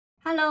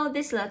Hello,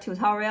 this is a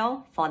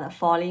tutorial for the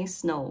falling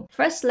snow.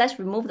 First, let's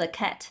remove the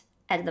cat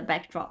at the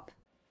backdrop.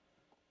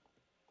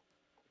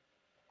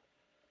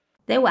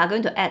 Then we are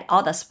going to add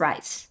all the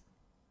sprites.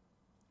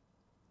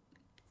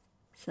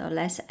 So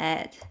let's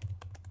add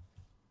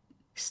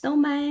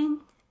snowman,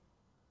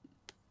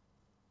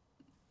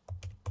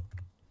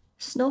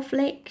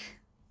 snowflake.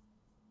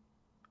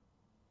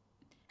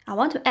 I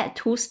want to add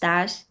 2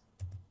 stars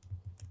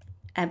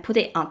and put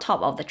it on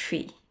top of the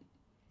tree.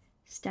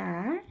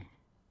 Star,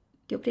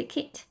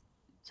 duplicate.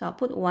 So I'll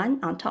put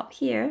 1 on top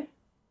here.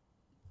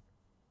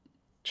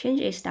 Change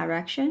its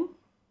direction.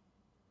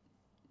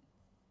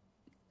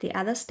 The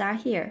other star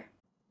here.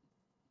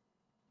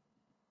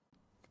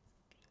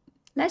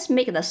 Let's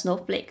make the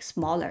snowflake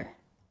smaller.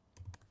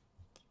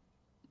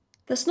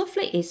 The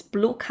snowflake is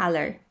blue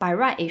color. By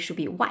right, it should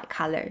be white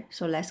color.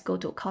 So let's go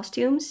to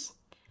costumes.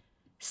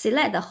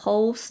 Select the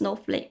whole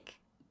snowflake.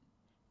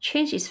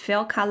 Change its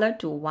fill color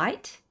to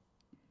white.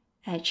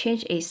 And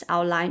change its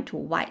outline to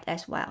white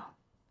as well.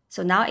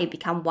 So now it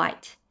becomes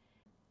white.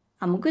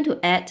 I'm going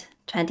to add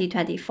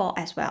 2024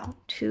 as well.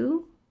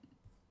 2.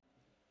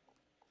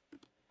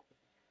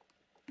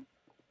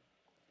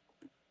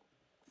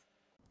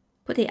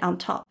 Put it on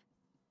top.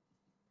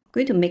 I'm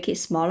going to make it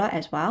smaller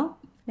as well.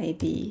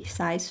 Maybe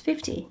size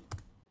 50.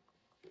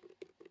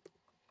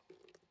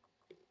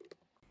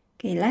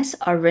 Okay, let's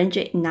arrange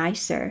it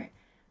nicer.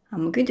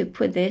 I'm going to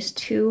put this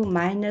to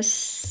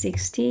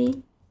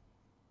 -60,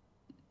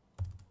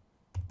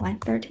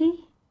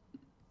 130,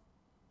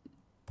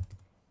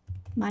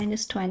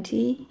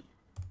 -20,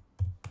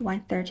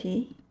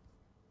 130,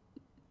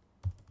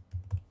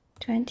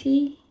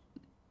 20,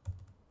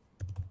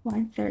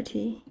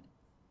 130,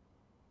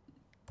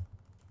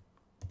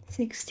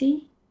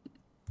 60,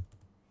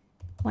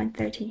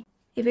 130.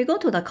 If we go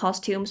to the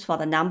costumes for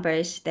the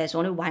numbers, there's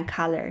only 1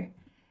 color.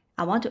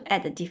 I want to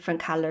add a different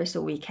color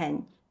so we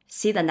can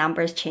see the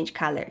numbers change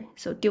color.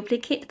 So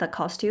duplicate the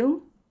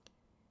costume,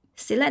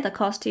 select the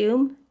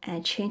costume,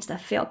 and change the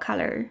fill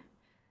color.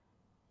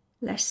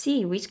 Let's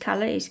see which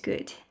color is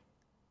good.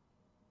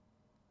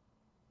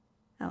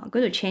 I'm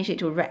going to change it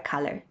to red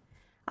color.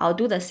 I'll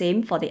do the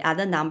same for the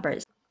other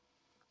numbers.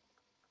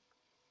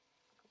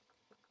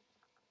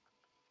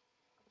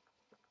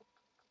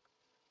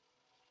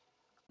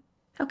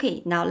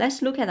 Okay, now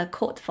let's look at the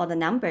code for the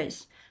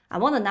numbers. I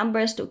want the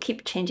numbers to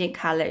keep changing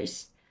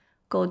colors.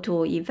 Go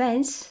to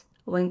Events.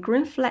 When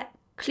green flag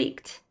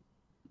clicked,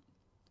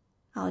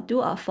 I'll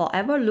do a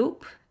forever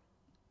loop.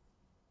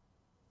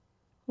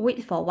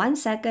 Wait for 1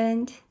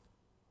 second.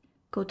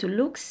 Go to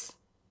Looks.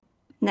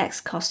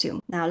 Next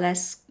costume. Now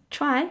let's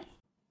try.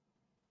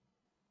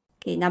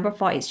 Okay, number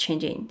 4 is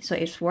changing, so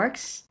it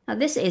works. Now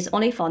this is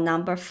only for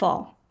number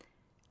 4.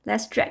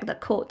 Let's drag the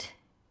code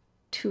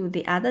to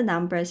the other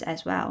numbers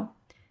as well.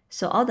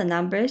 So all the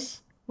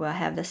numbers will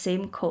have the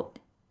same code.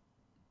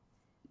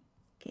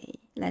 Okay,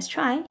 let's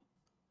try.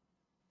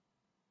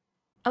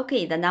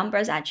 Okay, the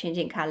numbers are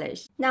changing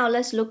colors. Now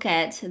let's look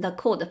at the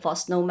code for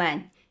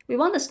snowman. We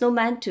want the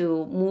snowman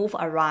to move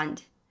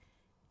around.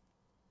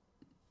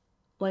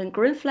 When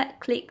green flag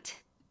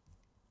clicked,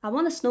 I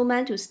want the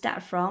snowman to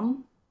start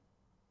from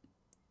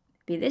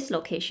this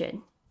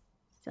location.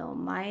 So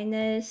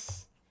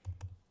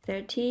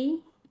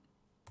 -30,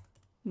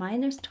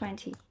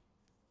 -20.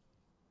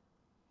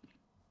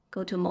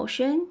 Go to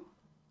motion,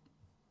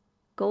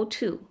 go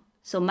to.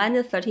 So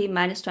 -30,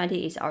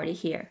 -20 is already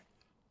here.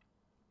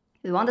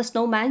 We want the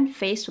snowman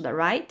face to the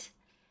right.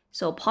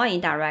 So point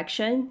in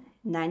direction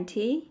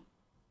 90.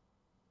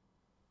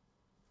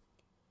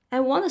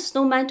 And we want the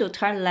snowman to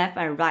turn left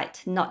and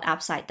right, not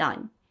upside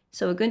down.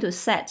 So we're going to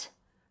set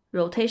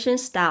rotation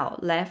style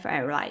left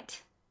and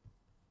right.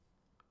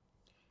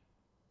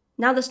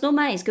 Now the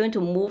snowman is going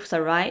to move to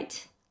the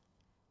right.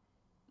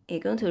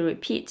 It's going to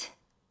repeat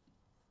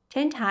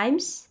 10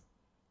 times.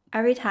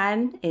 Every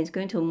time it's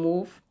going to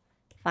move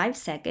 5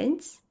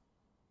 seconds.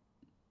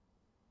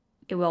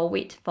 It will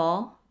wait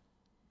for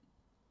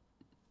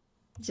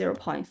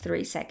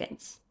 0.3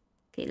 seconds.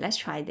 Okay, let's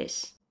try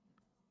this.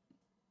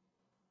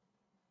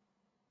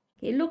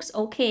 It looks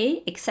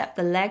okay, except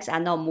the legs are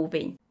not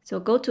moving. So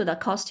go to the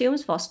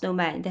costumes for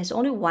snowman. There's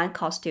only 1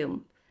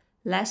 costume.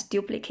 Let's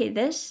duplicate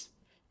this.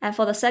 And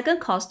for the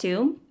second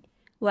costume,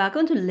 we are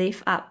going to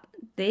lift up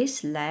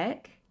this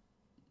leg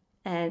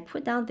and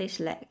put down this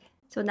leg.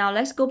 So now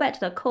let's go back to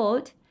the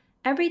code.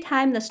 Every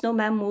time the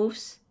snowman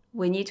moves,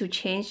 we need to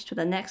change to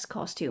the next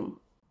costume.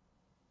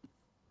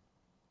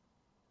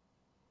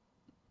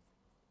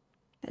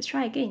 Let's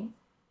try again.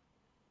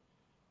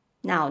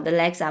 Now the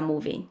legs are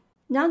moving.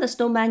 Now the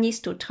snowman needs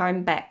to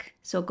turn back.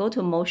 So go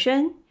to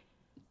motion,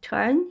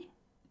 turn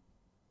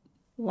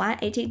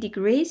 180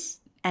 degrees,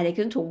 and it's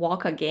going to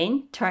walk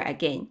again, turn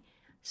again.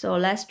 So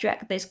let's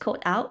drag this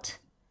code out,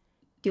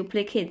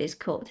 duplicate this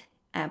code,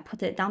 and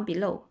put it down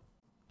below.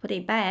 Put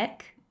it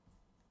back,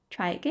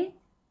 try again.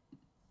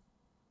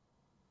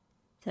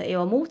 So it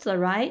will move to the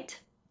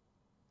right,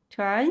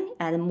 turn,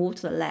 and move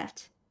to the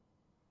left.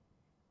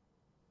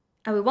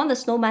 And we want the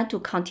snowman to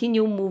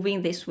continue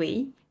moving this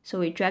way. So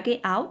we drag it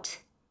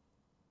out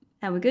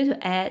And we're going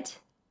to add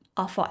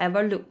a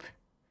forever loop.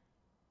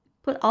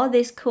 Put all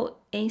this code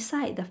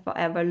inside the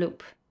forever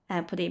loop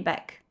and put it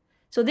back.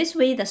 So this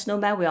way the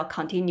snowman will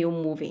continue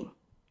moving.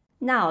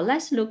 Now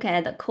let's look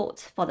at the code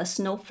for the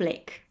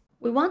snowflake.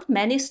 We want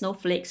many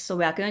snowflakes, so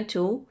we are going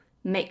to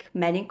make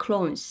many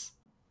clones.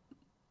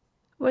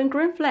 When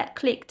green flag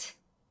clicked,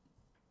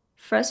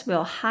 first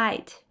we'll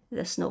hide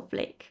the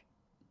snowflake.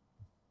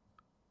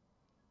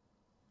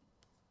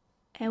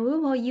 And we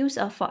will use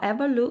a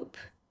forever loop.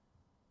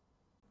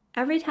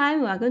 Every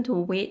time we are going to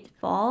wait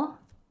for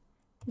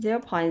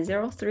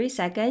 0.03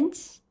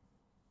 seconds.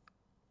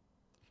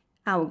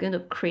 I'm going to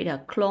create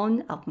a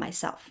clone of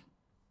myself.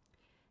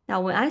 Now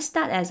when I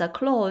start as a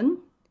clone,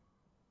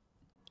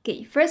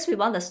 okay, first we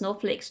want the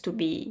snowflakes to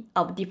be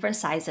of different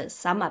sizes.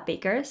 Some are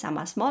bigger, some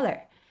are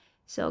smaller.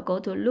 So go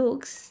to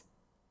looks,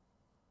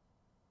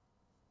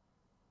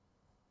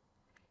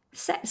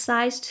 set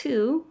size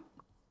to,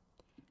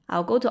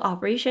 I'll go to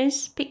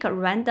operations, pick a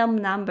random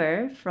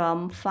number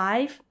from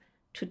 5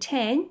 to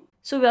 10.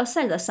 So we'll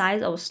set the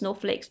size of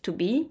snowflakes to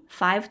be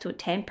 5 to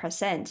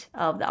 10%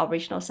 of the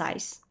original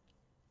size.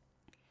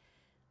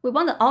 We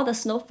want all the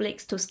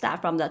snowflakes to start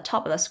from the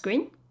top of the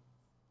screen,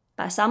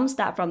 but some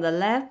start from the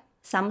left,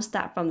 some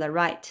start from the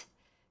right.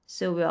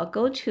 So we'll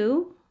go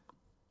to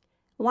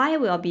Y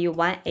will be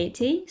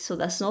 180, so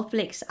the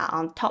snowflakes are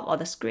on top of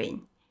the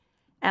screen.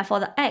 And for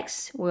the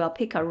X, we'll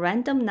pick a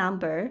random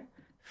number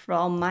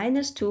from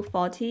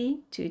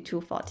 -240 to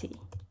 240.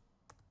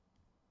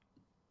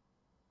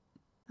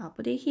 I'll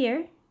put it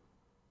here.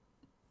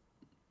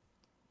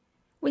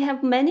 We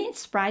have many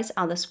sprites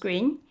on the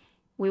screen.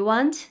 We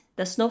want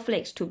the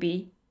snowflakes to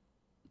be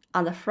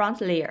on the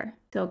front layer.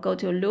 So go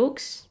to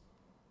looks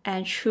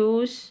and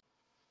choose,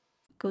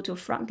 go to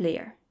front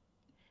layer.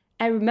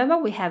 And remember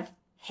we have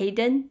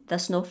hidden the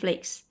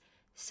snowflakes,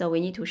 so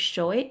we need to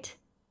show it.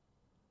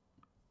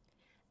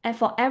 And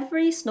for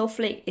every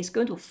snowflake, it's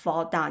going to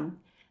fall down.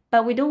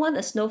 But we don't want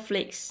the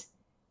snowflakes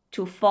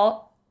to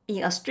fall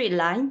in a straight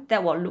line.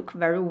 That will look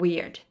very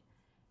weird.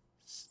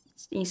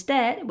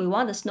 Instead, we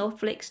want the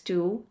snowflakes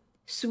to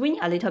swing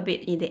a little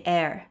bit in the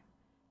air.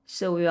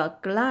 So we will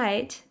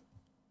glide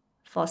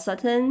for a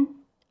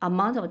certain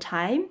amount of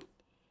time.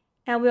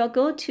 And we'll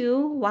go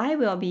to Y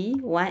will be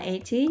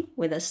 180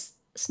 with a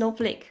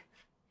snowflake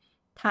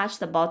touch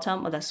the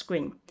bottom of the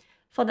screen.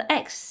 For the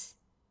X,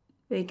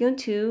 we're going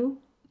to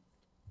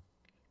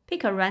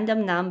pick a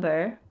random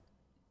number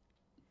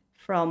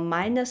from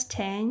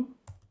 -10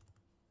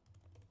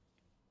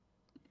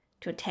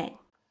 to 10.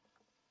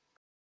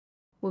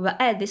 We will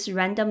add this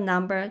random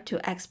number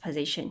to X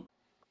position.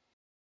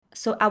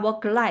 So I will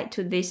glide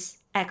to this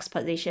X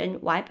position,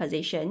 Y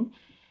position.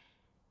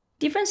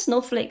 Different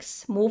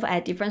snowflakes move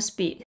at different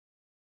speed.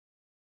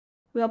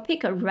 We'll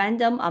pick a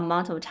random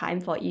amount of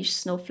time for each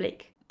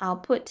snowflake. I'll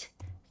put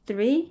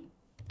 3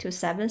 to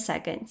 7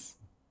 seconds.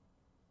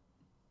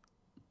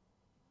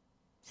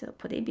 So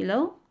put it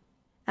below.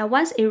 And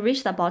once it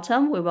reaches the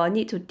bottom, we will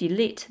need to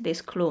delete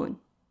this clone.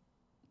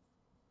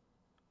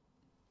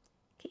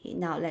 Okay,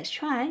 now let's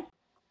try.